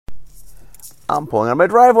I'm pulling out my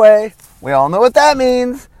driveway. We all know what that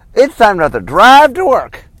means. It's time to have to drive to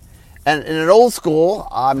work. And in an old school,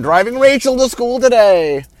 I'm driving Rachel to school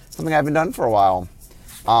today. Something I haven't done for a while.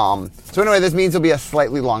 So anyway, this means it'll be a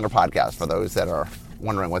slightly longer podcast for those that are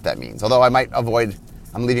wondering what that means. Although I'm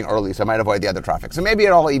leaving early, so I might avoid the other traffic. So maybe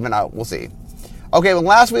it'll even out. We'll see. Okay, well,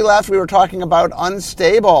 last we left, we were talking about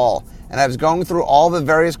Unstable. And I was going through all the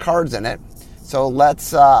various cards in it. So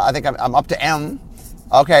let's, I think I'm up to M.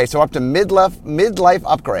 Okay, so up to midlife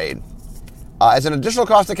upgrade. As an additional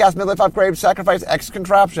cost to cast midlife upgrade, sacrifice X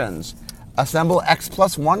contraptions. Assemble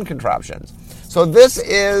X+1 contraptions. So this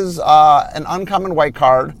is an uncommon white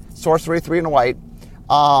card. Sorcery, 3 and a white.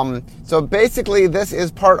 So basically this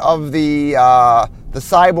is part of the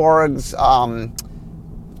cyborgs,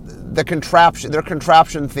 their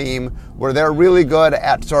contraption theme, where they're really good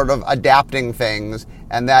at sort of adapting things,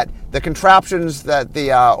 and that the contraptions that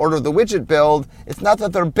the Order of the Widget build, it's not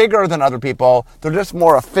that they're bigger than other people, they're just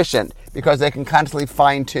more efficient because they can constantly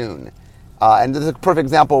fine-tune. And this is a perfect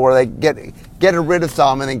example where they get rid of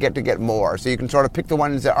some and then get more. So you can sort of pick the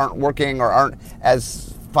ones that aren't working or aren't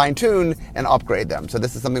as fine-tuned and upgrade them. So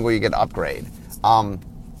this is something where you get to upgrade.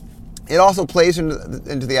 It also plays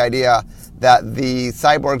into the idea that the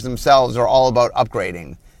cyborgs themselves are all about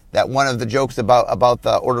upgrading. That one of the jokes about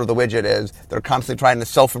the Order of the Widget is they're constantly trying to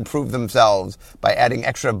self-improve themselves by adding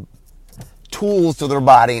extra tools to their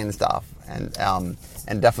body and stuff. And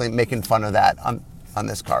definitely making fun of that on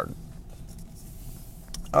this card.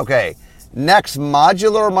 Okay, next,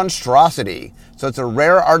 Modular Monstrosity. So it's a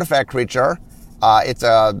rare artifact creature. It's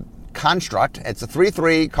a construct. It's a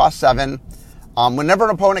 3/3, cost 7. Whenever an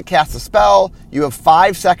opponent casts a spell, you have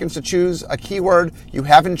 5 seconds to choose a keyword you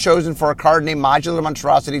haven't chosen for a card named Modular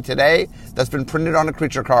Monstrosity today that's been printed on a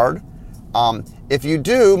creature card. If you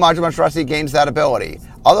do, Modular Monstrosity gains that ability.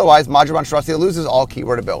 Otherwise, Modular Monstrosity loses all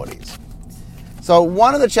keyword abilities. So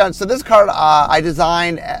one of the challenges, so this card I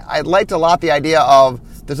designed, I liked a lot the idea of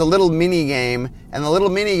there's a little mini game, and the little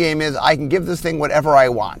mini game is I can give this thing whatever I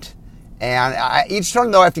want. And each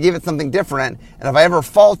turn, though, I have to give it something different. And if I ever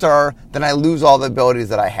falter, then I lose all the abilities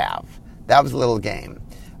that I have. That was a little game.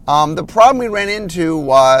 The problem we ran into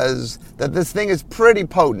was that this thing is pretty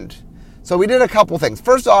potent. So we did a couple things.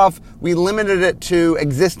 First off, we limited it to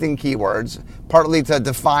existing keywords, partly to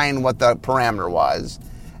define what the parameter was.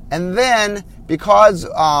 And then, because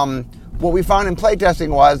what we found in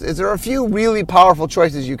playtesting is there are a few really powerful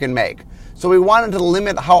choices you can make. So we wanted to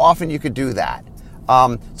limit how often you could do that.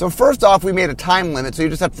 So first off, we made a time limit, so you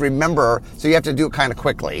just have to remember, so you have to do it kind of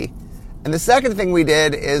quickly. And the second thing we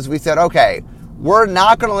did is we said, okay, we're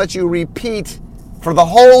not going to let you repeat for the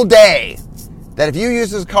whole day. That if you use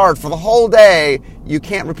this card for the whole day, you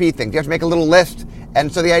can't repeat things. You have to make a little list. And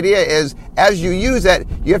so the idea is, as you use it,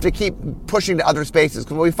 you have to keep pushing to other spaces.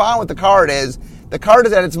 Because what we found with the card is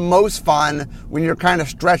at its most fun when you're kind of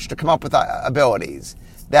stretched to come up with abilities.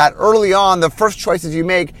 That early on, the first choices you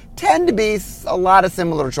make tend to be a lot of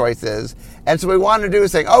similar choices. And so what we wanted to do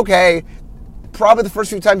is say, okay, probably the first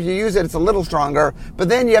few times you use it, it's a little stronger, but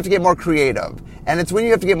then you have to get more creative. And it's when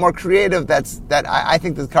you have to get more creative that I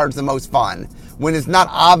think this card's the most fun, when it's not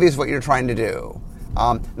obvious what you're trying to do.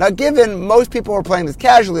 Now, given most people who are playing this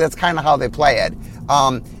casually, that's kind of how they play it.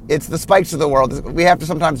 It's the Spikes of the world. We have to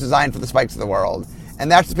sometimes design for the Spikes of the world. And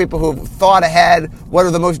that's the people who've thought ahead, what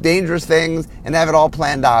are the most dangerous things, and have it all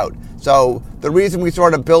planned out. So the reason we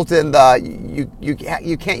sort of built in you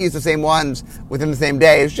can't use the same ones within the same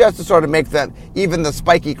day is just to sort of make even the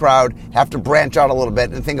spiky crowd have to branch out a little bit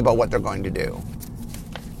and think about what they're going to do.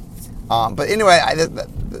 But anyway,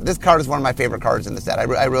 this card is one of my favorite cards in the set.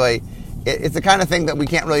 It's the kind of thing that we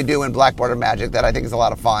can't really do in Black Border Magic that I think is a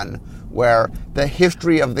lot of fun, where the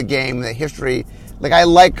history of the game, like I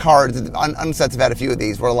like cards, Unsets have had a few of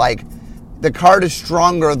these, where like the card is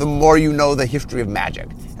stronger the more you know the history of Magic.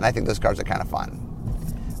 And I think those cards are kind of fun.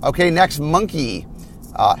 Okay, next, Monkey.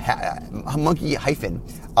 Monkey hyphen.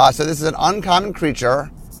 So this is an uncommon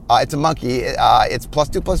creature. It's a monkey. It's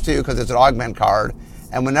 +2/+2 because it's an augment card.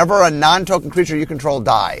 And whenever a non-token creature you control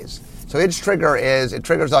dies. So its trigger is, it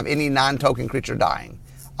triggers off any non-token creature dying.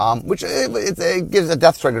 Which it gives a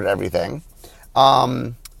death trigger to everything.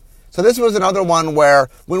 So this was another one where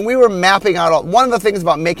when we were mapping out, one of the things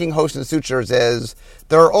about making Hosts and Sutures is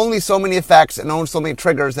there are only so many effects and only so many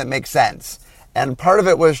triggers that make sense. And part of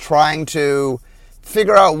it was trying to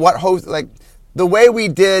figure out what host, like the way we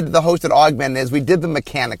did the Hosted Augment is we did them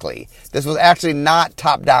mechanically. This was actually not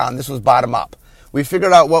top down, this was bottom up. We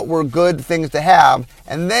figured out what were good things to have,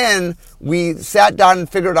 and then we sat down and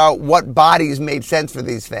figured out what bodies made sense for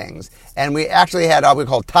these things. And we actually had what we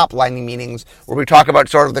call top-lining meetings, where we talk about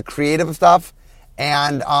sort of the creative stuff.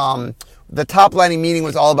 And the top lining meeting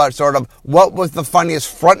was all about sort of what was the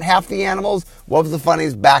funniest front half of the animals, what was the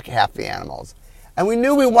funniest back half of the animals. And we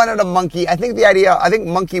knew we wanted a monkey. I think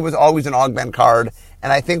monkey was always an augment card,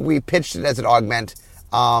 and I think we pitched it as an augment.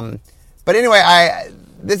 But anyway,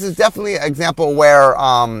 this is definitely an example where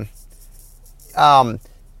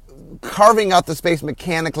carving out the space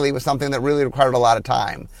mechanically was something that really required a lot of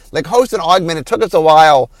time. Like host and augment, it took us a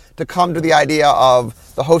while to come to the idea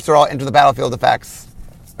of the hosts are all enter the battlefield effects,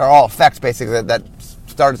 or all effects basically that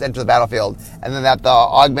start as enter the battlefield, and then that the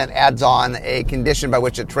augment adds on a condition by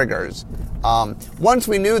which it triggers. Once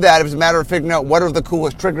we knew that, it was a matter of figuring out what are the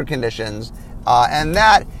coolest trigger conditions, and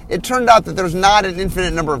that it turned out that there's not an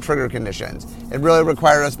infinite number of trigger conditions. It really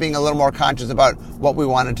required us being a little more conscious about what we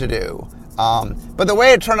wanted to do. But the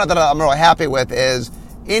way it turned out that I'm really happy with is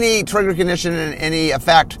any trigger condition and any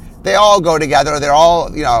effect, they all go together. They're all,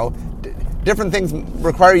 different things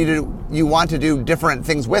require you want to do different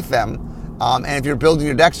things with them. And if you're building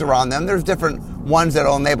your decks around them, there's different ones that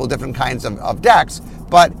will enable different kinds of decks.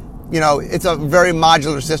 But, it's a very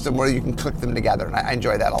modular system where you can click them together, and I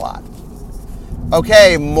enjoy that a lot.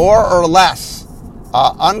 Okay, more or less.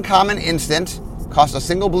 Uncommon instant, costs a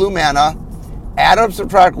single blue mana, add or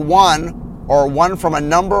subtract 1 or 1 from a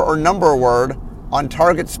number or number word on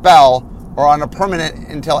target spell or on a permanent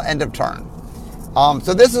until end of turn.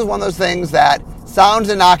 So this is one of those things that sounds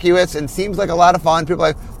innocuous and seems like a lot of fun. People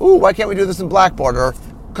are like, ooh, why can't we do this in Black Border?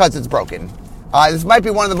 Because it's broken. This might be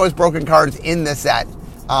one of the most broken cards in this set.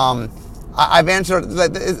 I've answered,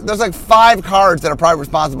 there's like 5 cards that are probably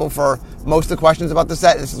responsible for most of the questions about the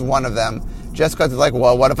set. This is one of them. Just because it's like,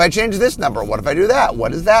 well, what if I change this number? What if I do that?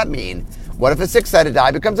 What does that mean? What if a 6-sided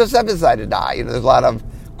die becomes a 7-sided die? There's a lot of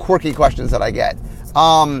quirky questions that I get.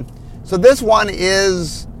 So this one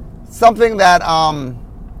is something that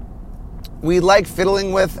we like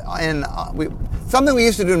fiddling with, and something we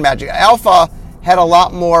used to do in Magic. Alpha had a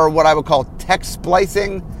lot more what I would call text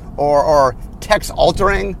splicing or text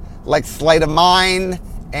altering, like Sleight of Mind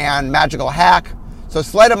and Magical Hack. So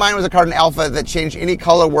Sleight of Mind was a card in Alpha that changed any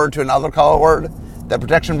color word to another color word. The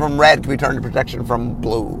protection from red could be turned to protection from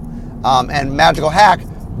blue. And Magical Hack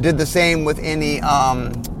did the same with any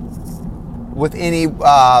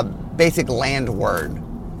basic land word.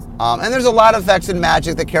 And there's a lot of effects in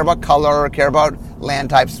Magic that care about color, care about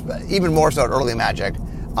land types, even more so in early Magic.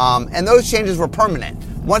 And those changes were permanent.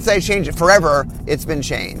 Once I change it forever, it's been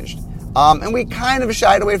changed. And we kind of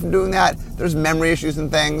shied away from doing that. There's memory issues and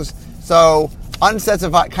things. So Unsets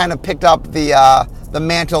have kind of picked up the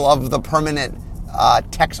mantle of the permanent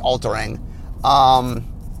text altering.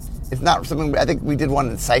 It's not something, I think we did one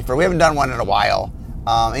in Cypher. We haven't done one in a while.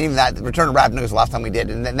 And even that, Return of Ravnica was the last time we did.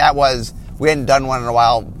 And then we hadn't done one in a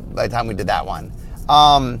while by the time we did that one.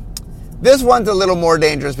 This one's a little more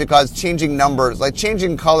dangerous because changing numbers, like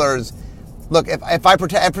changing colors. Look, if I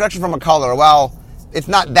protect protection from a color, well, it's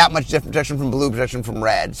not that much different protection from blue, protection from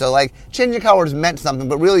red. So like changing colors meant something,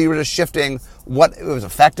 but really you were just shifting what it was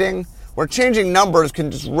affecting. Where changing numbers can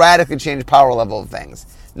just radically change power level of things.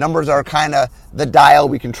 Numbers are kind of the dial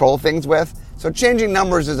we control things with. So changing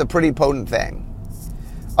numbers is a pretty potent thing.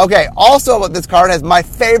 Okay, also this card has my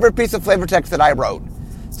favorite piece of flavor text that I wrote.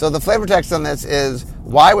 So the flavor text on this is,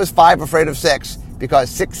 why was 5 afraid of 6? Because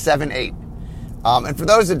 6, 7, 8. And for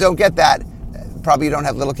those that don't get that, probably you don't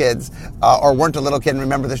have little kids, or weren't a little kid and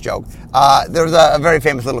remember this joke. There was a very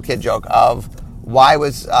famous little kid joke of why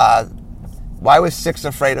was 6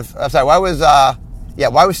 afraid of? Why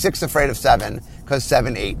was 6 afraid of 7? Because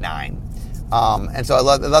 7, 8, 9. And so I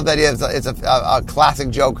love the idea. It's a classic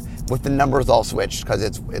joke with the numbers all switched because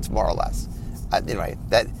it's more or less. Anyway,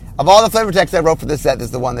 that of all the flavor text I wrote for this set, this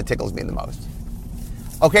is the one that tickles me the most.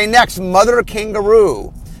 Okay, next, Mother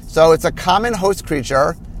Kangaroo. So it's a common host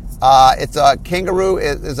creature. It's a kangaroo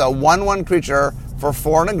is a 1/1 creature for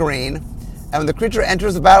 4 and a green. And when the creature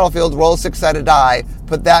enters the battlefield, roll a 6-sided die,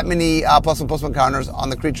 put that many +1/+1 counters on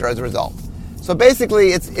the creature as a result. So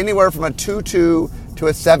basically, it's anywhere from a 2/2 to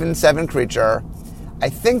a 7/7 creature. I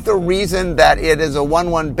think the reason that it is a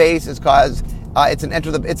 1/1 base is because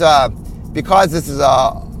because this is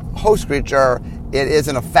a host creature, it is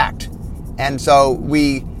an effect. And so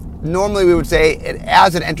normally we would say it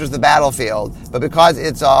as it enters the battlefield, but because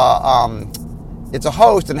it's a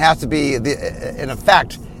host and has to be an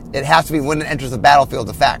effect, it has to be when it enters the battlefield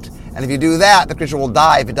effect. And if you do that, the creature will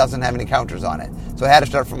die if it doesn't have any counters on it. So it had to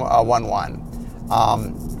start from a 1/1.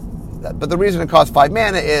 But the reason it costs 5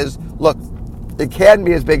 mana is, look, it can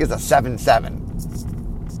be as big as a 7/7,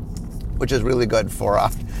 which is really good for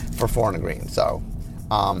 4 and a green. So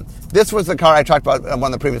this was the card I talked about on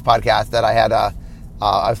one of the previous podcasts that I had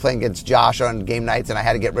I was playing against Josh on game nights, and I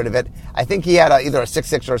had to get rid of it. I think he had either a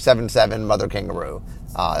 6-6 or a 7-7 Mother Kangaroo.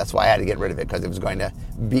 That's why I had to get rid of it, because it was going to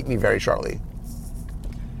beat me very shortly.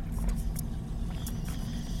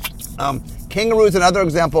 Kangaroo is another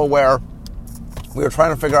example where we were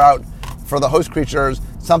trying to figure out, for the host creatures,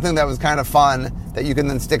 something that was kind of fun that you can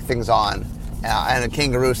then stick things on. And a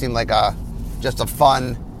kangaroo seemed like just a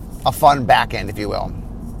fun back end, if you will.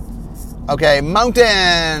 Okay,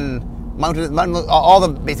 mountain, all the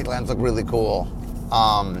basic lands look really cool.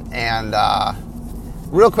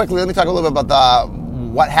 Real quickly, let me talk a little bit about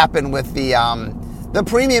what happened with the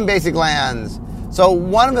premium basic lands. So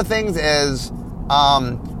one of the things is,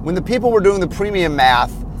 when the people were doing the premium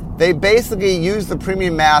math, they basically used the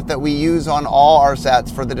premium math that we use on all our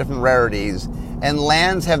sets for the different rarities, and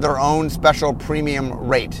lands have their own special premium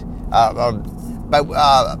rate. By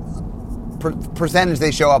percentage,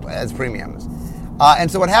 they show up as premiums. And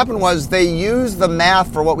so what happened was they used the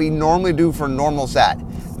math for what we normally do for a normal set.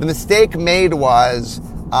 The mistake made was,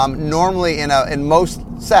 normally in most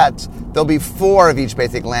sets, there'll be 4 of each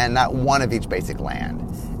basic land, not 1 of each basic land.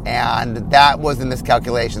 And that was a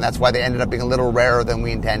miscalculation. That's why they ended up being a little rarer than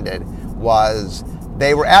we intended, was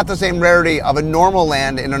they were at the same rarity of a normal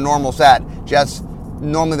land in a normal set, just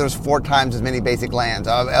normally there's 4 times as many basic lands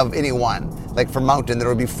of any one. Like for mountain, there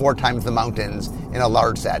would be 4 times the mountains in a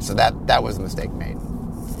large set, so that was a mistake made.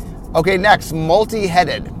 Okay, next,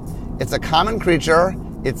 multi-headed. It's a common creature.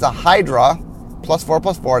 It's a Hydra,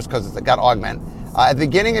 +4/+4, because it's got augment. At the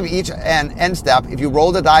beginning of each end step, if you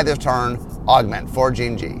roll the die this turn, augment, 4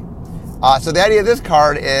 G&G. So the idea of this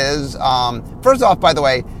card is, first off, by the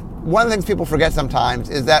way, one of the things people forget sometimes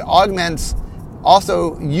is that augments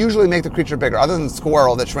also usually make the creature bigger. Other than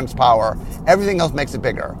Squirrel that shrinks power, everything else makes it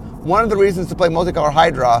bigger. One of the reasons to play Multicolor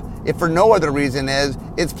Hydra, if for no other reason, is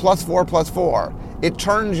it's +4/+4. It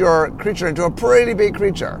turns your creature into a pretty big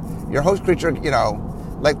creature. Your host creature,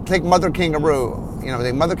 like take Mother Kangaroo.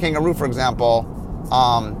 The Mother Kangaroo, for example,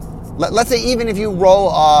 let's say even if you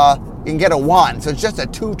roll you can get a 1, so it's just a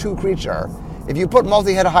 2/2 creature. If you put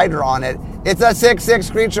multi-headed Hydra on it, it's a 6/6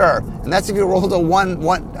 creature, and that's if you rolled a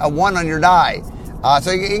 1 on your die.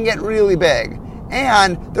 So you can get really big.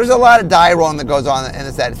 And there's a lot of die rolling that goes on in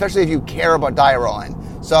the set, especially if you care about die rolling.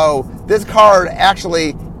 So this card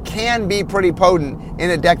actually can be pretty potent in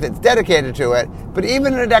a deck that's dedicated to it, but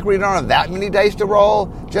even in a deck where you don't have that many dice to roll,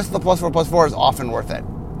 just the +4/+4 is often worth it.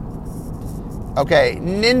 Okay,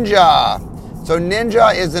 Ninja. So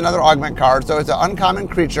Ninja is another augment card. So it's an uncommon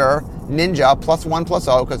creature, Ninja,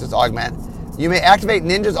 +1/+0, because it's augment. You may activate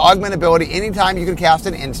Ninja's augment ability anytime you can cast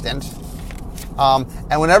an instant.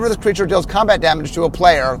 And whenever the creature deals combat damage to a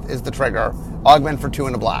player is the trigger, augment for 2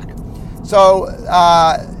 and a black. So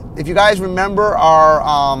if you guys remember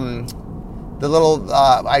the little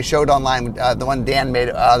I showed online, the one Dan made,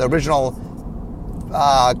 the original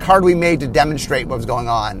card we made to demonstrate what was going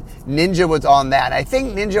on. Ninja was on that. I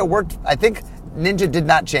think Ninja worked. I think Ninja did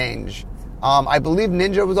not change. I believe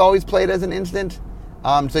Ninja was always played as an instant,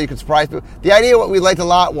 so you could surprise people. The idea, what we liked a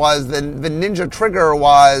lot, was the Ninja trigger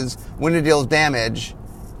was when it deals damage.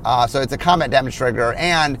 So it's a combat damage trigger,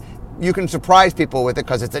 and you can surprise people with it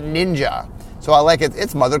because it's a ninja. So I like it.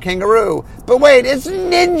 It's Mother Kangaroo. But wait, it's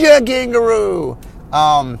Ninja Kangaroo.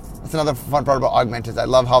 That's another fun part about Augment, is I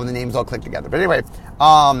love how the names all click together. But anyway,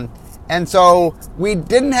 and so we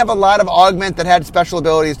didn't have a lot of Augment that had special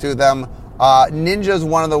abilities to them. Ninja's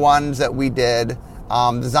one of the ones that we did.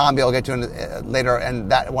 The zombie I'll get to later,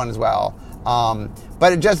 and that one as well.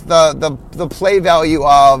 But it just the play value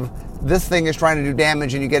of this thing is trying to do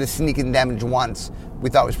damage, and you get a sneak in damage once, we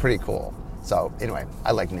thought was pretty cool. So anyway,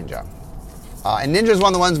 I like Ninja. And Ninja is one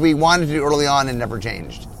of the ones we wanted to do early on and never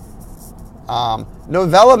changed.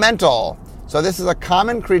 Novelemental. So this is a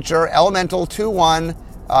common creature, elemental, 2/1.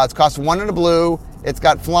 It's cost 1 and a blue. It's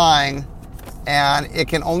got flying, and it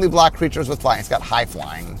can only block creatures with flying. It's got high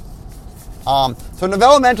flying. So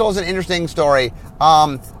Novelemental is an interesting story.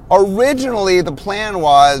 Originally, the plan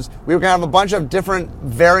was we were going to have a bunch of different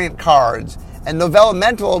variant cards, and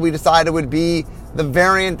Novelemental we decided would be the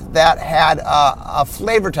variant that had a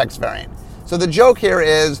flavor text variant. So the joke here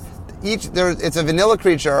is it's a vanilla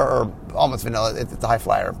creature, or almost vanilla, it's a high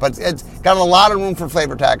flyer, but it's got a lot of room for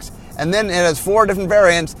flavor text. And then it has 4 different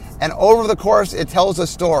variants, and over the course it tells a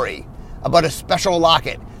story about a special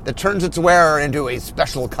locket that turns its wearer into a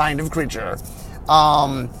special kind of creature.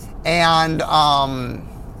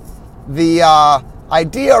 The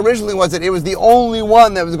idea originally was that it was the only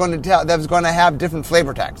one that was going to have different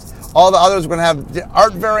flavor text. All the others were going to have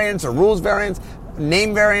art variants or rules variants,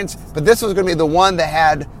 name variants, but this was going to be the one that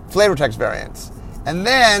had flavor text variants. And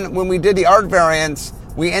then when we did the art variants,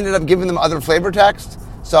 we ended up giving them other flavor text.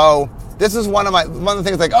 So this is one of the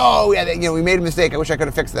things like, oh yeah, we made a mistake. I wish I could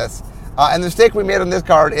have fixed this. And the mistake we made on this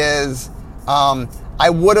card is I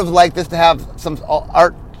would have liked this to have some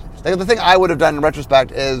art. Like the thing I would have done in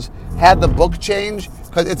retrospect is had the book change,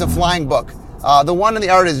 because it's a flying book. The one in the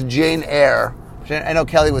art is Jane Eyre, which I know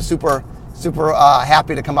Kelly was super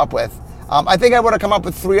happy to come up with. I think I would have come up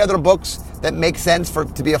with 3 other books that make sense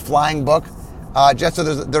to be a flying book, just so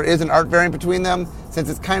there is an art variant between them, since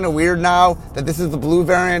it's kind of weird now that this is the blue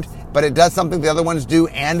variant, but it does something the other ones do,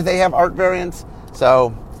 and they have art variants.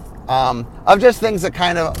 So, of just things that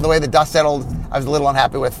kind of, the way the dust settled, I was a little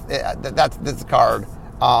unhappy with. That's this card.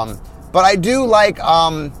 But I do like,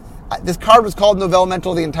 this card was called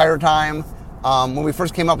Novellemental the entire time. When we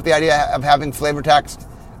first came up with the idea of having flavor text,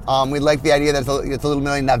 we liked the idea that it's a little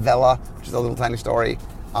mini novella, which is a little tiny story.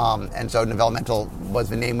 And so Novellemental was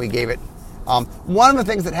the name we gave it. One of the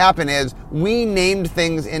things that happened is we named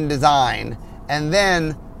things in design, and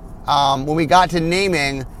then when we got to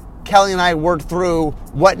naming, Kelly and I worked through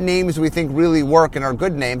what names we think really work and are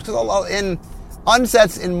good names. Because in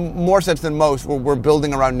unsets, in more sets than most, we're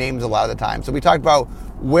building around names a lot of the time. So we talked about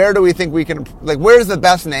where do we think we can, like where's the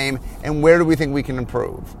best name and where do we think we can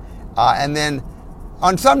improve. And then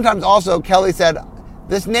sometimes also Kelly said,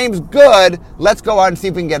 this name's good, let's go out and see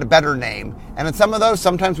if we can get a better name. And in some of those,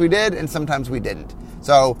 sometimes we did and sometimes we didn't.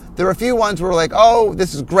 So there were a few ones where we're like, oh,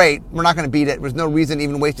 this is great, we're not going to beat it, there's no reason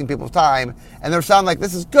even wasting people's time. And there some like,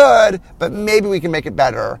 this is good, but maybe we can make it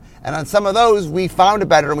better. And on some of those, we found it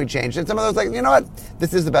better and we changed it. Some of those like, you know what,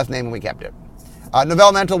 this is the best name and we kept it.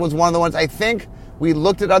 Novellemental was one of the ones, I think we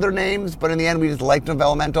looked at other names, but in the end we just liked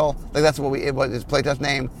Novellemental. Like that's what it was his playtest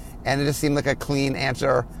name, and it just seemed like a clean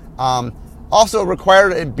answer. Also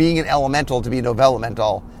required it being an elemental to be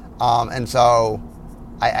Novellemental. And so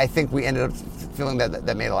I think we ended up feeling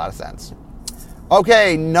that made a lot of sense.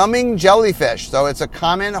 Okay, Numbing Jellyfish. So it's a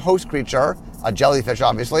common host creature, a jellyfish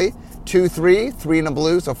obviously. 2/3, 3 and a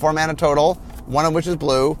blue, so 4 mana total, 1 of which is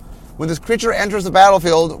blue. When this creature enters the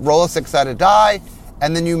battlefield, roll a 6-sided die,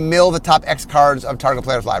 and then you mill the top X cards of target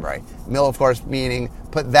player's library. Mill, of course, meaning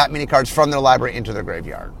put that many cards from their library into their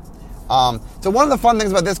graveyard. So one of the fun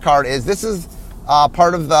things about this card is this is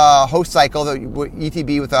part of the host cycle, the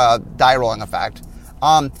ETB with a die rolling effect.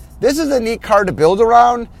 This is a neat card to build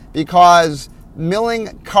around because milling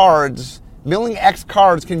X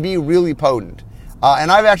cards can be really potent.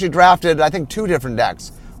 And I've actually drafted, I think, 2 different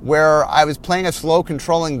decks where I was playing a slow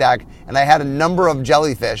controlling deck and I had a number of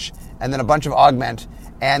jellyfish and then a bunch of augment.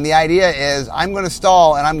 And the idea is I'm going to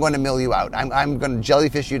stall and I'm going to mill you out. I'm going to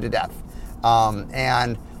jellyfish you to death.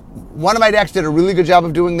 And one of my decks did a really good job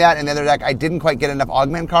of doing that, and the other deck I didn't quite get enough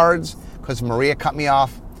augment cards because Maria cut me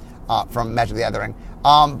off from Magic the Gathering.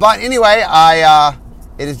 But anyway,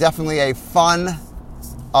 it is definitely a fun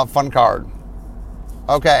card.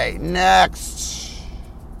 Okay, next.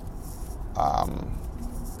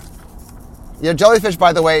 Jellyfish,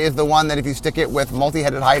 by the way, is the one that if you stick it with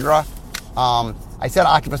Multi-Headed Hydra, I said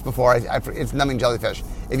Octopus before, it's Numbing Jellyfish.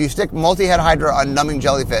 If you stick Multi-Headed Hydra on Numbing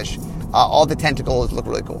Jellyfish, all the tentacles look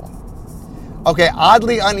really cool. Okay,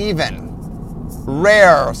 Oddly Uneven.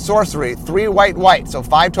 Rare, sorcery, 3 white, so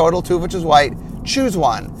 5 total, 2 of which is white. Choose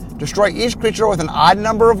one. Destroy each creature with an odd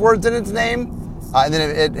number of words in its name. And then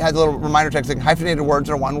it has a little reminder text saying hyphenated words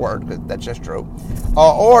are 1 word, because that's just true.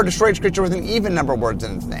 Or destroy each creature with an even number of words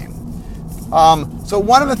in its name. So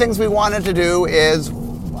one of the things we wanted to do is,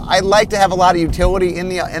 I like to have a lot of utility in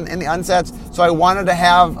the unsets, so I wanted to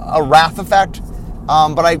have a Wrath effect.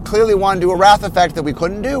 But I clearly want to do a Wrath effect that we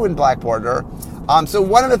couldn't do in Black Border. So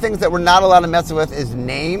one of the things that we're not allowed to mess with is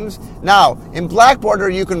names. Now, in Black Border,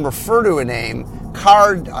 you can refer to a name,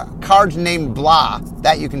 cards named blah,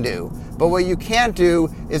 that you can do. But what you can't do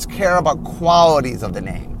is care about qualities of the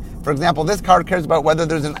name. For example, this card cares about whether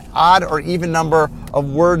there's an odd or even number of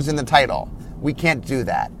words in the title. We can't do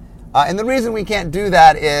that. And the reason we can't do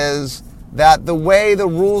that is that the way the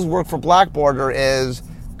rules work for Black Border is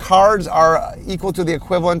cards are equal to the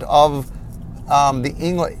equivalent of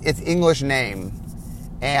its English name.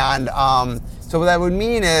 And so what that would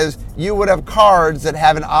mean is you would have cards that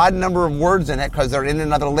have an odd number of words in it because they're in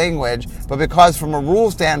another language, but because from a rule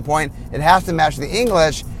standpoint it has to match the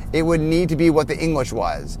English, it would need to be what the English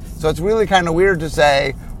was. So it's really kind of weird to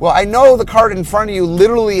say, well, I know the card in front of you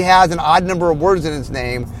literally has an odd number of words in its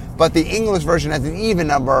name, but the English version has an even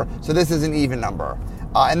number, so this is an even number.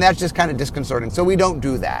 And that's just kind of disconcerting. So we don't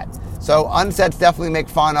do that. So unsets definitely make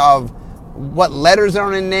fun of what letters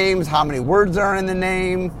are in names, how many words are in the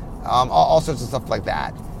name, all sorts of stuff like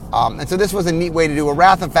that. And so this was a neat way to do a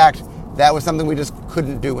Wrath effect. That was something we just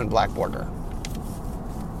couldn't do in Black Border.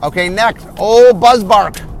 Okay, next, Old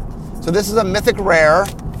Buzzbark. So this is a mythic rare.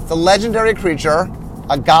 It's a legendary creature,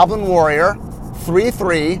 a goblin warrior,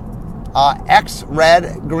 3/3, X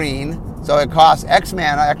red green. So it costs X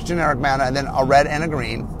mana, X generic mana, and then a red and a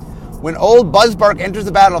green. When Old Buzzbark enters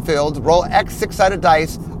the battlefield, roll X 6-sided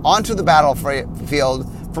dice onto the battlefield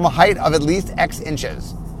from a height of at least X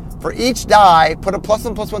inches. For each die, put a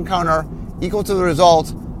 +1/+1 counter equal to the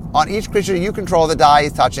result on each creature you control the die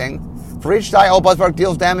is touching. For each die, Old Buzzbark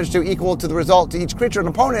deals damage to equal to the result to each creature an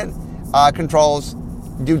opponent controls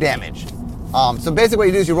do damage. So basically what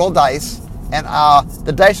you do is you roll dice, and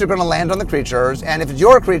the dice are going to land on the creatures, and if it's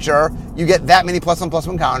your creature, you get that many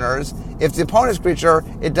 +1/+1 counters. If it's the opponent's creature,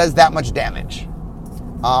 it does that much damage.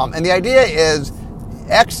 And the idea is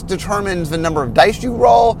X determines the number of dice you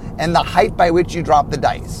roll and the height by which you drop the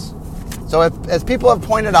dice. So as people have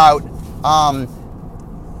pointed out,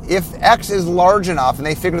 if X is large enough, and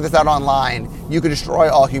they figured this out online, you could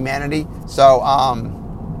destroy all humanity. So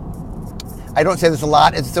I don't say this a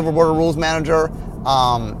lot as a Silver Border Rules Manager,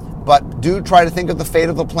 but do try to think of the fate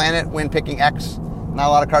of the planet when picking X. Not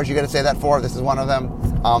a lot of cards you got to say that for. This is one of them.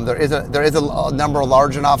 There is a number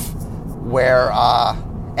large enough where,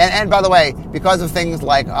 and by the way, because of things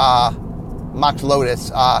like Mox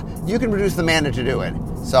Lotus, you can reduce the mana to do it.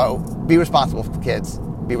 So be responsible, kids.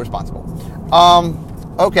 Be responsible.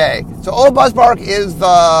 Okay, so Old Buzzbark is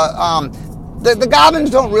the goblins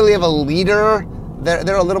don't really have a leader.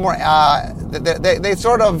 They're a little more. They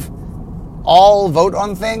sort of all vote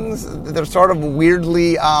on things. They're sort of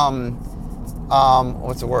weirdly.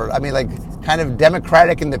 What's the word? I mean, like kind of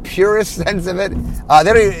democratic in the purest sense of it.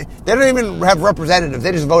 They don't even have representatives.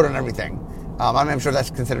 They just vote on everything. I'm sure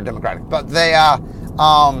that's considered democratic, but they.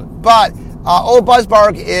 Old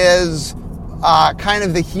Buzzbark is kind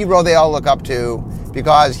of the hero they all look up to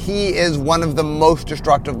because he is one of the most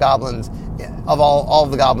destructive goblins of all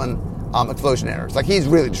of the goblin explosionaires. Like he's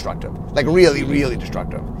really destructive, like really, really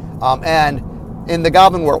destructive. And in the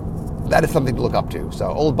goblin world, that is something to look up to. So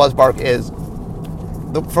Old Buzzbark is,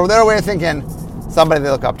 for their way of thinking, somebody they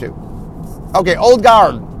look up to. Okay, Old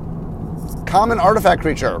Guard, common artifact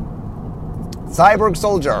creature, Cyborg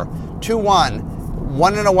Soldier, 2/1,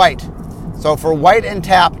 1 and a white. So for white and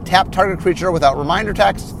tap target creature without reminder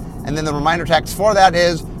text, and then the reminder text for that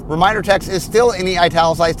is, reminder text is still any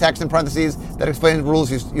italicized text in parentheses that explains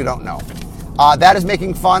rules you don't know. That is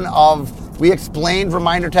making fun of, we explained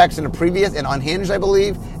reminder text in Unhinged, I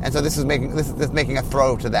believe, and so this is making a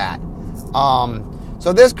throw to that.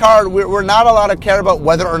 So this card, we're not allowed to care about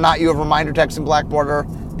whether or not you have reminder text in Black Border.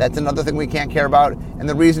 That's another thing we can't care about, and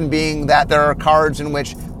the reason being that there are cards in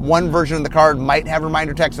which one version of the card might have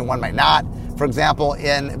reminder text and one might not. For example,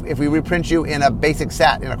 if we reprint you in a basic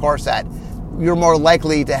set, in a core set, you're more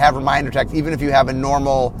likely to have reminder text, even if you have a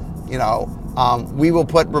normal, we will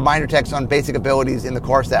put reminder text on basic abilities in the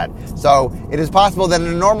core set. So it is possible that in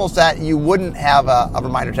a normal set you wouldn't have a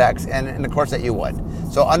reminder text, and in the core set you would.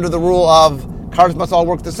 So under the rule of cards must all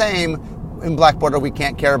work the same, in Black Border we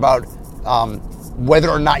can't care about whether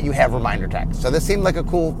or not you have reminder text. So this seemed like a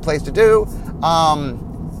cool place to do.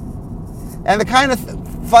 And the kind of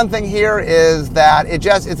fun thing here is that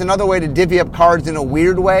it's another way to divvy up cards in a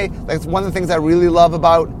weird way. Like one of the things I really love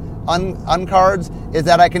about uncards is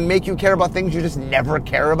that I can make you care about things you just never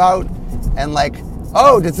care about. And like,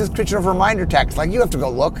 oh, does this creature have reminder text? Like you have to go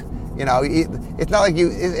look. It's not like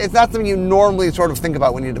it's not something you normally sort of think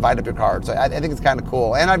about when you divide up your cards. So I think it's kind of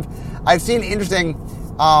cool. And I've seen interesting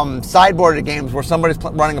sideboarded games where somebody's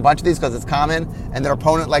running a bunch of these because it's common, and their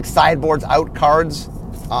opponent like sideboards out cards.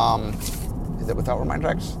 Is it without reminder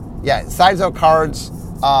text? Yeah, sides out cards.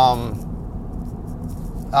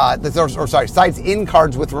 Sides in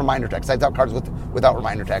cards with reminder text. Sides out cards without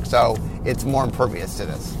reminder text. So it's more impervious to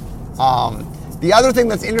this. The other thing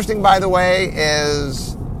that's interesting, by the way,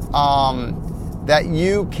 is that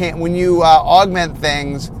you can't, when you augment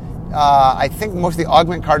things, I think most of the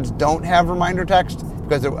augment cards don't have reminder text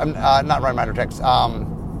because they're not reminder text.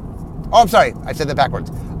 I'm sorry, I said that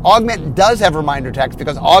backwards. Augment does have reminder text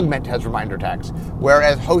because Augment has reminder text,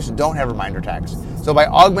 whereas hosts don't have reminder text. So by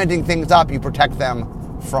augmenting things up, you protect them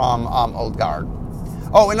from Old Guard.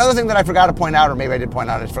 Oh, another thing that I forgot to point out, or maybe I did point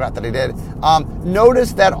out, I just forgot that I did.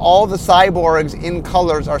 Notice that all the cyborgs in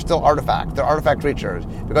colors are still artifacts. They're artifact creatures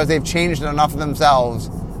because they've changed enough of themselves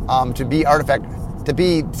to be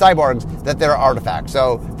cyborgs that they're artifacts.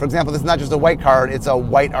 So, for example, this is not just a white card; it's a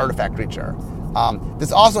white artifact creature.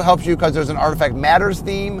 This also helps you because there's an Artifact Matters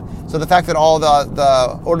theme. So the fact that all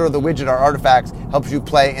the Order of the Widget are artifacts helps you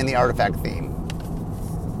play in the artifact theme.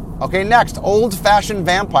 Okay, next, Old Fashioned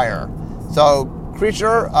Vampire. So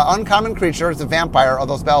creature, uncommon creature. It's a vampire,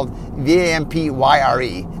 although spelled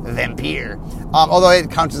V-A-M-P-Y-R-E, vampire. Although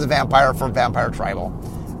it counts as a vampire for vampire tribal.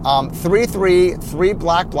 3/3, 3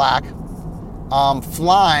 black,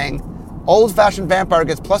 flying. Old-fashioned vampire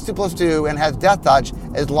gets +2/+2 and has death touch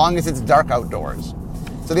as long as it's dark outdoors.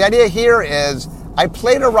 So the idea here is I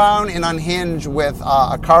played around in Unhinged with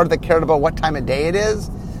a card that cared about what time of day it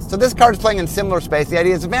is. So this card's playing in similar space. The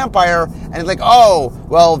idea is a vampire, and it's like, oh,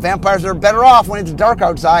 well, vampires are better off when it's dark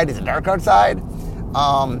outside. Is it dark outside?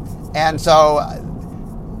 And so,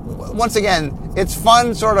 once again, it's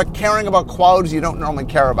fun sort of caring about qualities you don't normally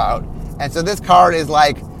care about. And so this card is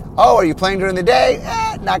like, oh, are you playing during the day?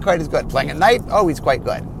 Not quite as good. Playing at night? Oh, he's quite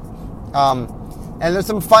good. And there's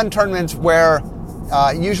some fun tournaments where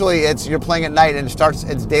usually you're playing at night and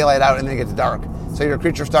it's daylight out and then it gets dark. So your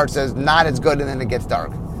creature starts as not as good and then it gets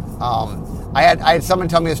dark. I had someone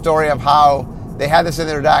tell me a story of how they had this in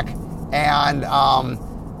their deck and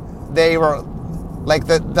they were like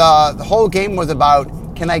the whole game was about,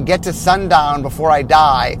 can I get to sundown before I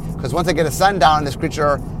die? Because once I get to sundown, this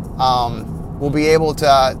creature will be able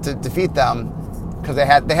to defeat them. Because they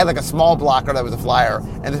had like a small blocker that was a flyer,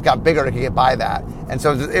 and this got bigger to get by that. And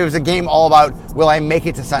so it was a game all about, will I make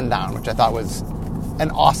it to sundown, which I thought was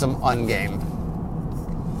an awesome ungame.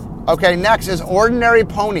 Okay, next is Ordinary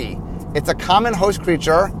Pony. It's a common host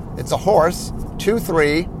creature. It's a horse,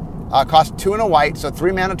 2/3, costs 2 and a white, so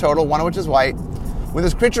 3 mana total, 1 of which is white. When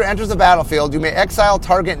this creature enters the battlefield, you may exile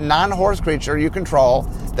target non-horse creature you control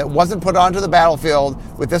that wasn't put onto the battlefield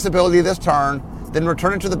with this ability this turn, then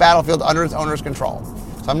return it to the battlefield under its owner's control.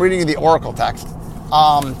 So I'm reading you the Oracle text.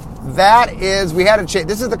 We had a change.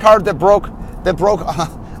 This is the card that broke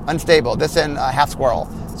Unstable. This in Half Squirrel.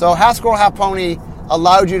 So Half Squirrel, Half Pony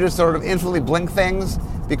allowed you to sort of infinitely blink things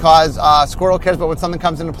because Squirrel cares about when something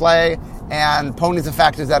comes into play, and Pony's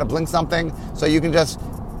effect is that it blinks something. So you can just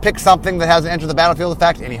pick something that has an enter the battlefield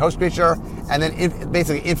effect, any host creature, and then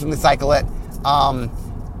basically infinitely cycle it.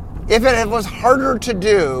 If it was harder to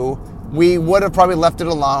do, we would have probably left it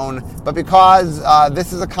alone, but because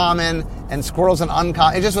this is a common and Squirrel's an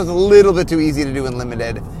uncommon, it just was a little bit too easy to do in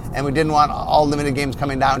Limited, and we didn't want all Limited games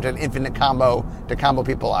coming down to an infinite combo to combo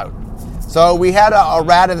people out. So we had a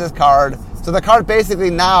rat of this card. So the card basically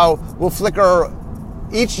now will flicker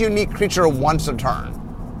each unique creature once a turn.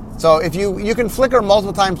 So if you can flicker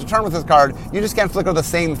multiple times a turn with this card, you just can't flicker the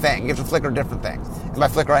same thing. You have to flicker different things. And by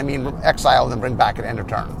flicker, I mean exile and then bring back at end of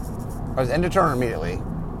turn. Or is it end of turn or immediately?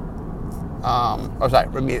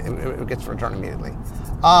 It gets returned immediately.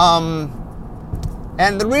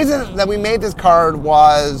 And the reason that we made this card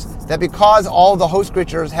was that because all the host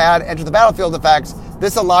creatures had enter the battlefield effects,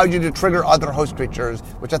 this allowed you to trigger other host creatures,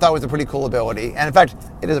 which I thought was a pretty cool ability. And in fact,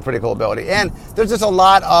 it is a pretty cool ability. And there's just a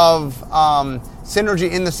lot of synergy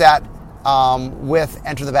in the set with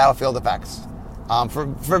enter the battlefield effects. For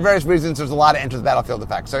various reasons, there's a lot of enter the battlefield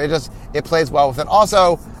effects. So it plays well with it.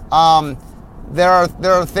 Also, there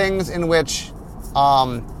are things in which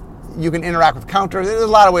you can interact with counters. There's a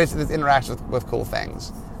lot of ways that this interacts with cool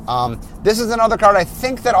things. This is another card I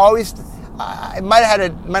think that always, it might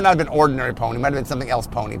not have been Ordinary Pony, it might have been something else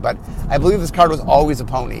Pony, but I believe this card was always a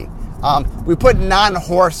pony. We put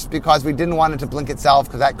non-horse because we didn't want it to blink itself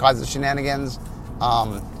because that causes shenanigans.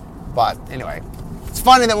 But anyway, it's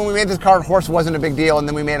funny that when we made this card, horse wasn't a big deal, and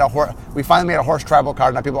then we finally made a horse tribal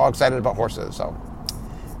card. Now people are all excited about horses. So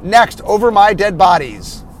next, Over My Dead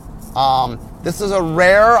Bodies. This is a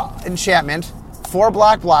rare enchantment, 4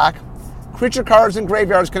 black. Creature cards in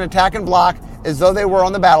graveyards can attack and block as though they were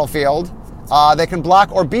on the battlefield. They can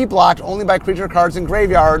block or be blocked only by creature cards in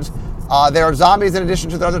graveyards. They are zombies in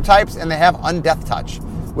addition to their other types, and they have Undeath Touch,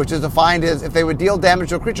 which is defined as if they would deal damage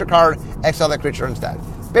to a creature card, exile that creature instead.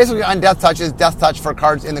 Basically, Undeath Touch is Death Touch for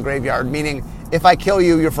cards in the graveyard, meaning if I kill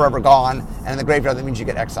you, you're forever gone, and in the graveyard, that means you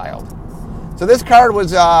get exiled. So this card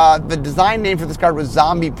was, the design name for this card was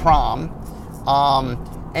Zombie Prom.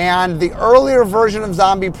 And the earlier version of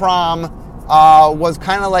Zombie Prom was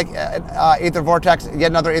kind of like Aether Vortex,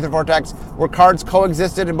 yet another Aether Vortex, where cards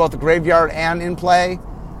coexisted in both the graveyard and in play.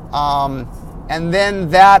 And then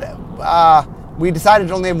we decided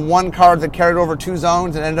to only have one card that carried over 2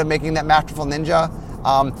 zones and ended up making that Masterful Ninja.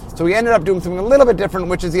 So we ended up doing something a little bit different,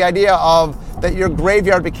 which is the idea of that your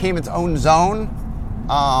graveyard became its own zone.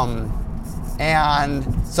 And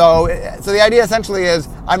so the idea essentially is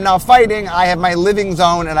I'm now fighting, I have my living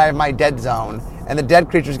zone and I have my dead zone, and the dead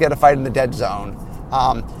creatures get to fight in the dead zone.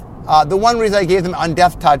 The one reason I gave them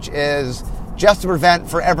Undeath Touch is just to prevent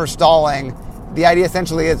forever stalling. The idea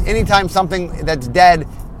essentially is anytime something that's dead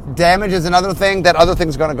damages another thing, that other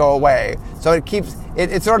thing's going to go away. So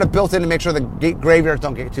it's sort of built in to make sure the graveyards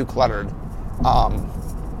don't get too cluttered.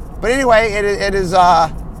 But anyway, it is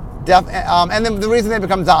and then the reason they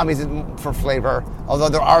become zombies is for flavor. Although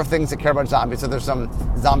there are things that care about zombies, so there's some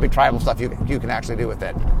zombie tribal stuff you can actually do with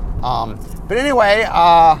it. But anyway,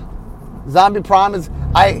 Zombie Prom is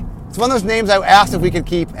it's one of those names I asked if we could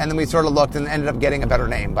keep, and then we sort of looked and ended up getting a better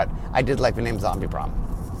name. But I did like the name Zombie Prom.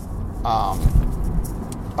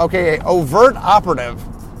 Okay, Overt Operative.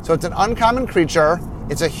 So it's an uncommon creature.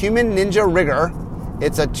 It's a human ninja rigger.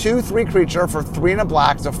 It's a 2/3 creature for 3 and a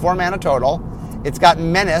black, so 4 mana total. It's got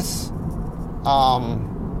menace.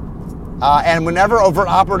 And whenever Overt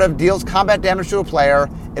Operative deals combat damage to a player,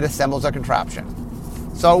 it assembles a contraption.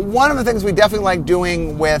 So one of the things we definitely like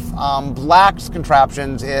doing with Black's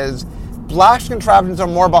contraptions is Black's contraptions are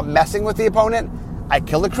more about messing with the opponent. I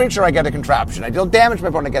kill the creature, I get a contraption. I deal damage to my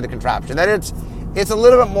opponent, I get a contraption. That it's a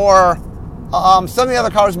little bit more. Some of the other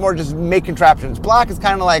colors more just make contraptions. Black is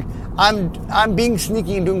kind of like I'm being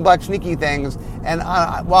sneaky and doing Black sneaky things, and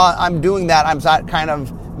while I'm doing that, I'm kind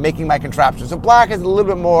of making my contraption. So Black is a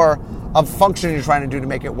little bit more of function you're trying to do to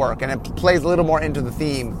make it work, and it plays a little more into the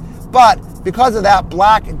theme. But because of that,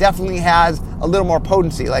 Black definitely has a little more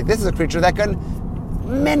potency. Like this is a creature that can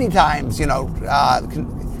many times,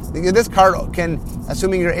 this card can,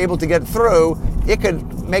 assuming you're able to get through, it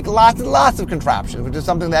could make lots and lots of contraptions, which is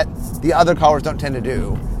something that the other colors don't tend to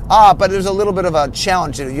do. But there's a little bit of a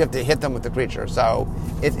challenge to it. You have to hit them with the creature. So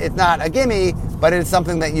it's not a gimme, but it's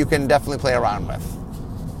something that you can definitely play around with.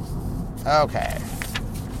 Okay.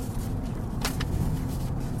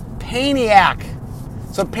 Painiac.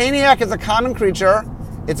 So Painiac is a common creature.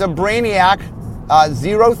 It's a Brainiac,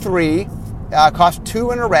 0/3, costs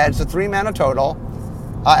 2 and a red, so 3 mana total.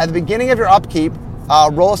 At the beginning of your upkeep,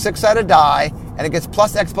 roll a 6-sided die, and it gets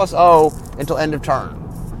 +X+O until end of turn.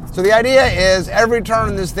 So the idea is every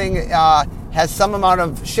turn this thing has some amount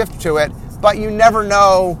of shift to it, but you never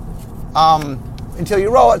know until you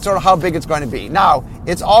roll it sort of how big it's going to be. Now,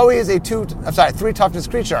 it's always a 3 toughness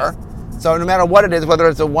creature, so no matter what it is, whether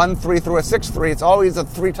it's a 1/3 through a 6/3, it's always a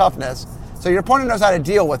 3 toughness. So your opponent knows how to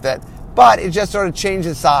deal with it, but it just sort of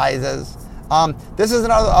changes sizes. This is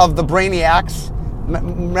another of the Brainiacs.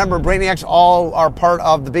 Remember, Brainiacs all are part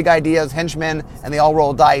of the Big Idea's henchmen, and they all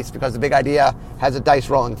roll dice because the Big Idea has a dice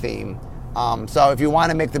rolling theme. So if you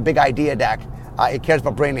want to make the Big Idea deck, it cares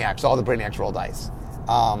about Brainiacs. So all the Brainiacs roll dice.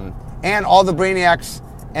 And all the Brainiacs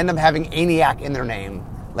end up having Aniac in their name,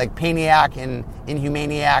 like Painiac and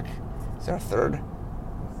Inhumaniac. Is there a third?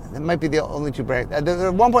 That might be the only 2 Brainiacs.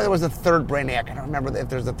 At one point there was a third Brainiac. I don't remember if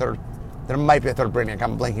there's a third. There might be a third Brainiac.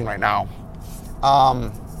 I'm blanking right now.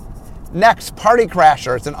 Next, Party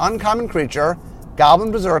Crasher. It's an uncommon creature.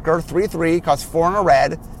 Goblin Berserker, 3/3, costs 4 and a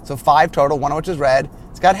red, so 5 total, 1 of which is red.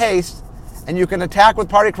 It's got haste, and you can attack with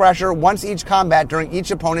Party Crasher once each combat during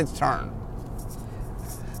each opponent's turn.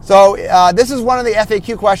 So this is one of the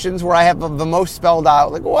FAQ questions where I have the most spelled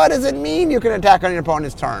out. Like, what does it mean you can attack on your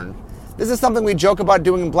opponent's turn? This is something we joke about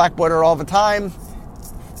doing in Black Border all the time.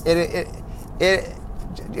 If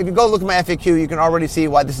you go look at my FAQ, you can already see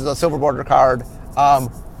why this is a silver border card.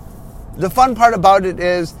 The fun part about it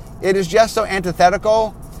is just so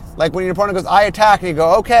antithetical. Like when your opponent goes, I attack, and you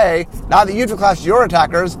go, okay, now that you've declared your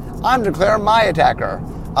attackers, I'm declaring my attacker.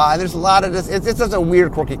 And there's a lot of this. It's just a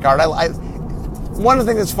weird, quirky card. One of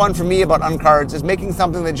the things that's fun for me about uncards is making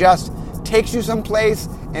something that just takes you someplace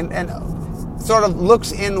and sort of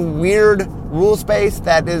looks in weird rule space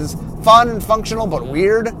that is fun and functional but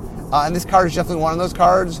weird. And this card is definitely one of those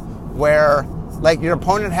cards where like your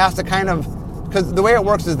opponent has to kind of, because the way it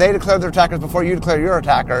works is they declare their attackers before you declare your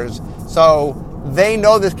attackers, so they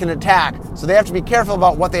know this can attack, so they have to be careful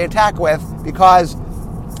about what they attack with, because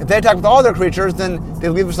if they attack with all their creatures, then they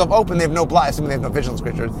leave themselves open. They have no assuming they have no vigilance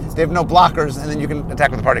creatures. They have no blockers, and then you can attack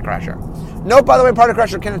with the Party Crasher. Note, by the way, Party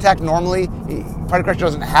Crasher can attack normally. Party Crasher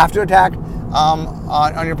doesn't have to attack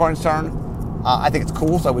on your opponent's turn. I think it's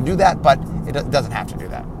cool, so I would do that, but it doesn't have to do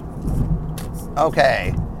that.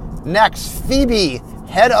 Okay, next, Phoebe,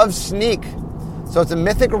 Head of Sneak. So it's a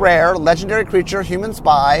mythic rare, legendary creature, human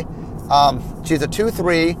spy. She's a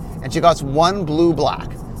 2/3, and she costs 1 blue-black.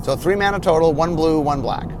 So 3 mana total, 1 blue, 1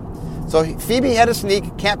 black. So Phoebe, Head of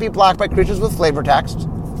Sneak, can't be blocked by creatures with flavor text.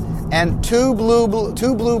 And 2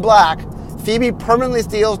 blue-black, Phoebe permanently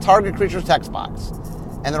steals target creature's text box.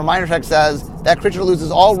 And the reminder text says, that creature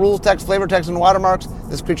loses all rules text, flavor text, and watermarks.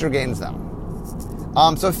 This creature gains them.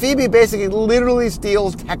 So Phoebe basically literally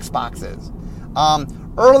steals text boxes.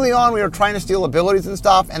 Early on, we were trying to steal abilities and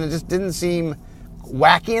stuff, and it just didn't seem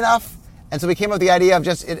wacky enough. And so we came up with the idea of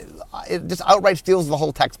it just outright steals the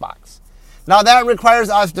whole text box. Now that requires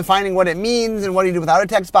us defining what it means and what do you do without a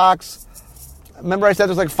text box. remember I said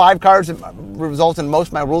there's like 5 cards that result in most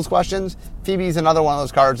of my rules questions? Phoebe's another one of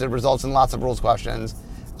those cards that results in lots of rules questions.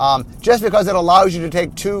 Just because it allows you to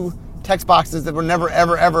take 2 text boxes that were never,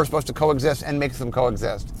 ever, ever supposed to coexist and makes them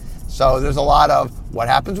coexist. So there's a lot of what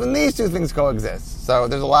happens when these 2 things coexist. So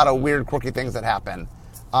there's a lot of weird, quirky things that happen.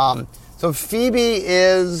 So Phoebe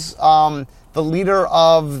is the leader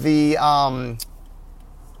of the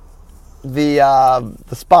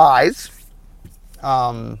spies.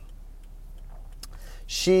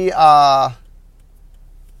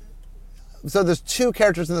 So there's 2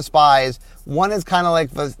 characters in the spies. One is kind of like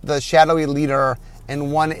the shadowy leader,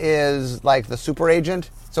 and one is like the super agent.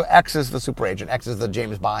 So X is the super agent. X is the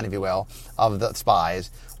James Bond, if you will, of the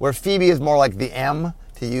spies. Where Phoebe is more like the M,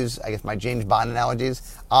 to use, I guess, my James Bond analogies.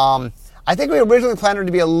 I think we originally planned her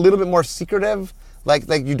to be a little bit more secretive. Like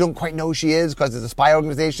you don't quite know who she is because it's a spy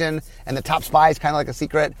organization, and the top spy is kind of like a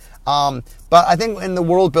secret. But I think in the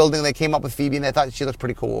world building, they came up with Phoebe, and they thought she looked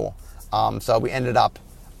pretty cool. So we ended up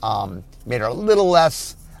made her a little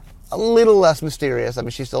less mysterious. I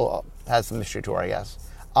mean, she still has some mystery to her, I guess.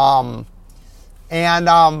 Go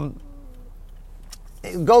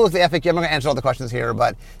look at the FAQ. I'm not going to answer all the questions here,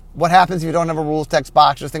 but what happens if you don't have a rules text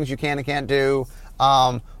box? There's things you can and can't do.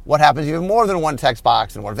 What happens if you have more than one text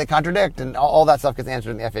box, and what if they contradict? And all that stuff gets answered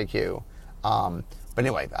in the FAQ. But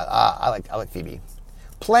anyway, I like Phoebe.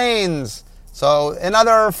 Planes. So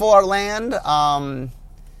another Full Art Land. I'm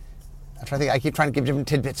trying to think. I keep trying to give different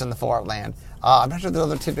tidbits on the Full Art Land. I'm not sure there's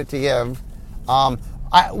another tidbit to give.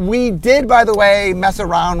 We did, by the way, mess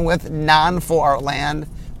around with non-Full Art Land.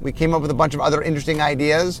 We came up with a bunch of other interesting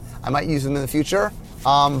ideas. I might use them in the future.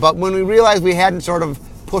 But when we realized we hadn't sort of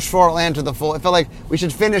pushed Full Art Land to the full, it felt like we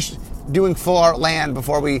should finish doing Full Art Land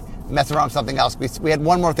before we mess around with something else. We had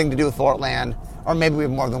one more thing to do with Full Art Land, or maybe we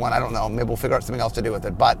have more than one. I don't know. Maybe we'll figure out something else to do with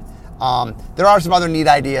it. But there are some other neat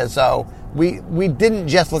ideas. So we didn't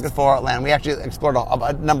just look at Full Art Land. We actually explored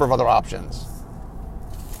a number of other options.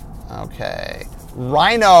 Okay.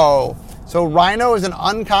 Rhino. So Rhino is an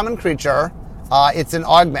uncommon creature. It's an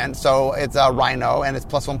augment, so it's a Rhino, and it's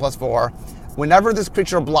 +1/+4. Whenever this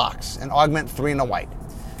creature blocks, an augment 3 and a white.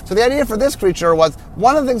 So the idea for this creature was,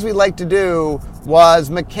 one of the things we like to do was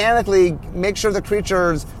mechanically make sure the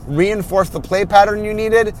creatures reinforce the play pattern you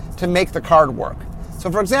needed to make the card work.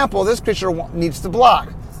 So for example, this creature needs to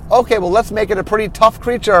block. Okay, well let's make it a pretty tough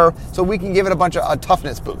creature so we can give it a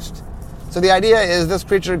toughness boost. So the idea is this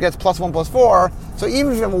creature gets +1/+4, so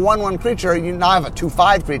even if you have a 1/1 creature, you now have a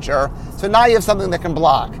 2/5 creature, so now you have something that can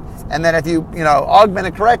block. And then if you augment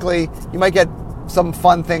it correctly, you might get some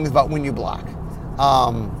fun things about when you block.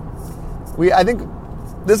 I think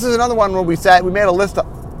this is another one where we made a list of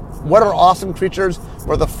what are awesome creatures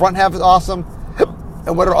where the front half is awesome,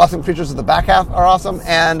 and what are awesome creatures where the back half are awesome.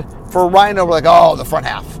 And for Rhino, we're like, oh, the front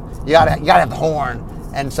half. You gotta have the horn.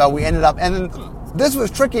 And so we ended up, and then this was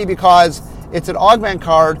tricky because it's an augment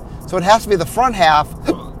card, so it has to be the front half,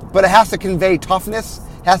 but it has to convey toughness.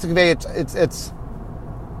 It has to convey it's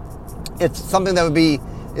something that would be,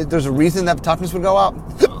 there's a reason that toughness would go up.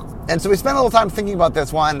 And so we spent a little time thinking about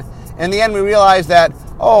this one. And in the end, we realized that,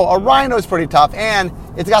 a Rhino is pretty tough, and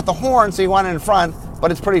it's got the horn, so you want it in front,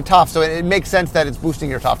 but it's pretty tough, so it makes sense that it's boosting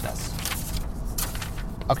your toughness.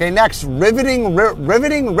 Okay, next, Riveting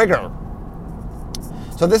Rigger.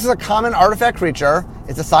 So this is a common artifact creature.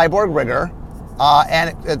 It's a cyborg rigger,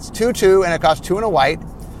 and it's 2/2, and it costs 2 and a white.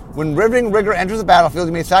 When Riveting Rigger enters the battlefield,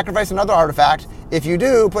 you may sacrifice another artifact. If you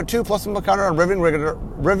do, put 2 +1 counter on Riveting Rigger,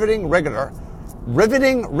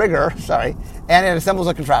 and it assembles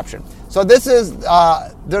a contraption. So this is,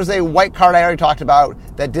 there's a white card I already talked about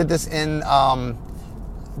that did this in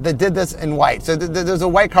white. So there's a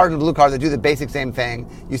white card and a blue card that do the basic same thing.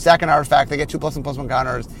 You sack an artifact, they get 2 +1/+1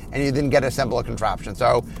 counters, and you then get to assemble a contraption.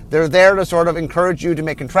 So they're there to sort of encourage you to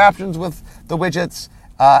make contraptions with the widgets,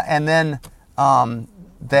 and then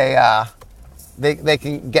they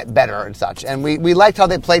can get better and such. And we liked how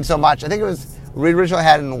they played so much. I think we originally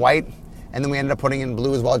had it in white, and then we ended up putting it in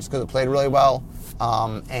blue as well just because it played really well.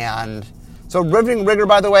 And so Riveting Rigger,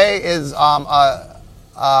 by the way, is a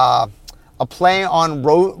play on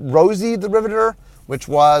Rosie the Riveter, which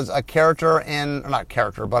was a character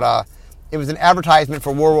it was an advertisement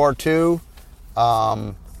for World War II.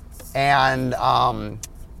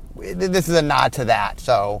 This is a nod to that.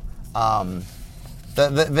 So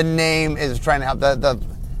the name is trying to help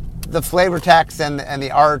the flavor text and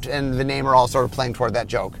the art and the name are all sort of playing toward that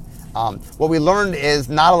joke. What we learned is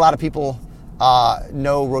not a lot of people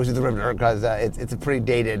know Rosie the Riveter because it's a pretty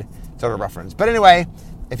dated sort of reference. But anyway,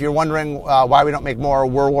 if you're wondering why we don't make more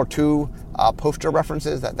World War II poster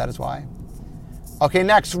references, that is why. Okay,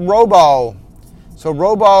 next, Robo. So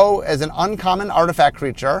Robo is an uncommon artifact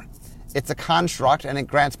creature. It's a construct, and it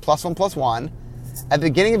grants +1/+1. At the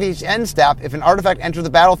beginning of each end step, if an artifact enters the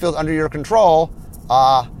battlefield under your control,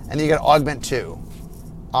 and then you get augment 2.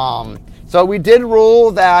 So we did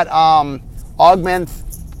rule that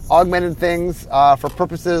augmented things for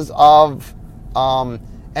purposes of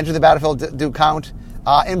enter the battlefield do count.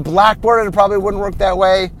 In Blackboard, it probably wouldn't work that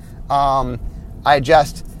way. The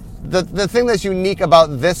thing that's unique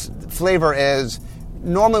about this flavor is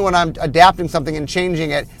normally when I'm adapting something and changing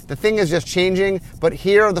it, the thing is just changing, but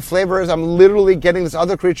here the flavor is I'm literally getting this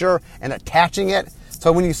other creature and attaching it.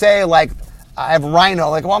 So when you say, like, I have Rhino,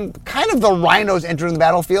 like, well, I'm kind of the Rhino's entering the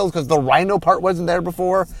battlefield because the Rhino part wasn't there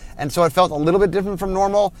before, and so it felt a little bit different from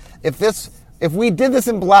normal. If we did this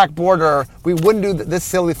in Black Border, we wouldn't do this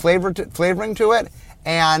silly flavoring to it,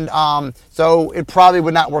 and so it probably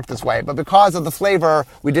would not work this way. But because of the flavor,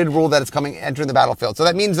 we did rule that it's entering the battlefield. So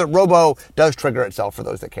that means that Robo does trigger itself for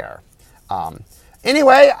those that care.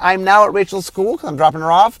 Anyway, I'm now at Rachel's school because I'm dropping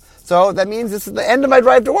her off. So that means this is the end of my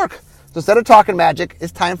drive to work. So instead of talking magic,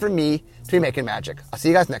 it's time for me to be making magic. I'll see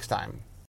you guys next time.